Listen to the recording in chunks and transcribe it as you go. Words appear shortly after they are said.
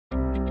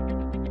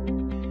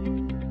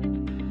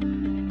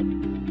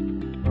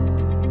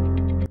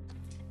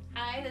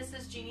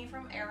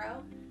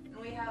ARO, and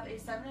we have a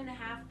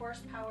 7.5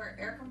 horsepower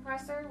air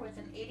compressor with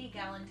an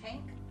 80-gallon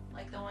tank,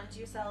 like the ones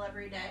you sell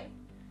every day.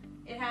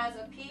 It has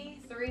a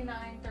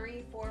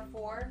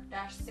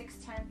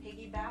P39344-610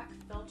 piggyback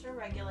filter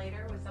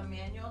regulator with a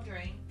manual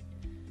drain,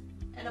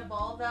 and a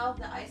ball valve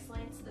that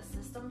isolates the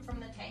system from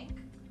the tank.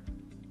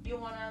 You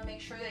want to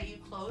make sure that you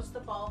close the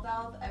ball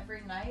valve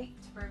every night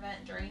to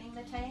prevent draining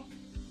the tank.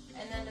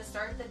 And then to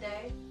start the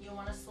day, you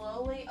want to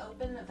slowly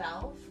open the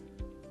valve.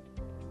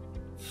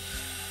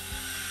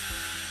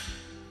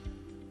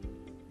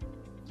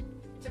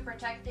 To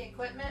protect the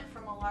equipment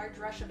from a large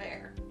rush of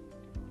air.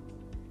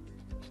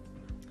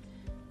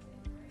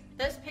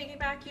 This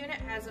piggyback unit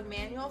has a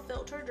manual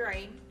filter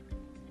drain.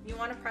 You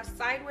want to press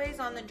sideways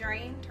on the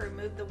drain to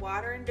remove the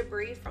water and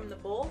debris from the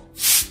bowl.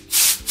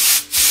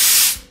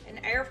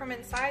 And air from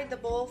inside the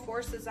bowl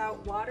forces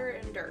out water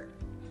and dirt.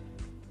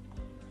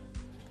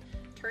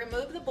 To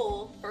remove the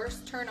bowl,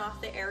 first turn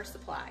off the air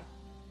supply.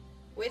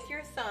 With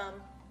your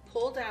thumb,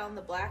 pull down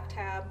the black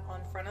tab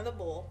on front of the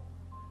bowl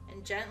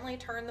and gently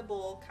turn the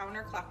bowl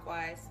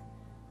counterclockwise,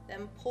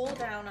 then pull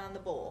down on the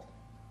bowl.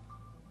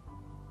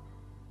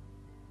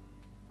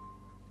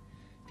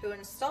 To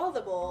install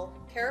the bowl,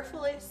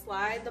 carefully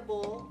slide the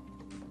bowl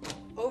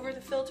over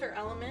the filter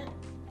element.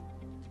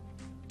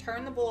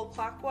 Turn the bowl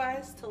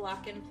clockwise to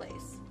lock in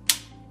place.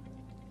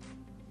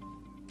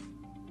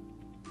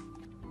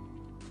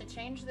 To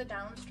change the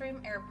downstream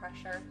air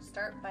pressure,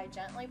 start by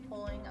gently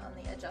pulling on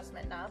the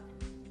adjustment knob.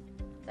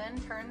 Then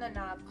turn the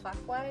knob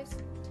clockwise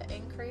to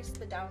increase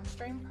the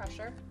downstream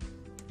pressure.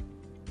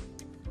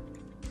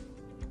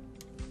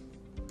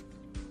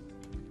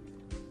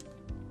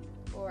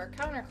 Or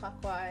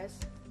counterclockwise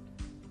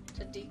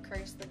to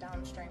decrease the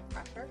downstream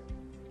pressure.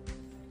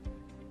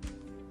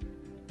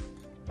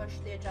 Push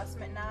the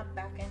adjustment knob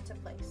back into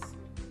place.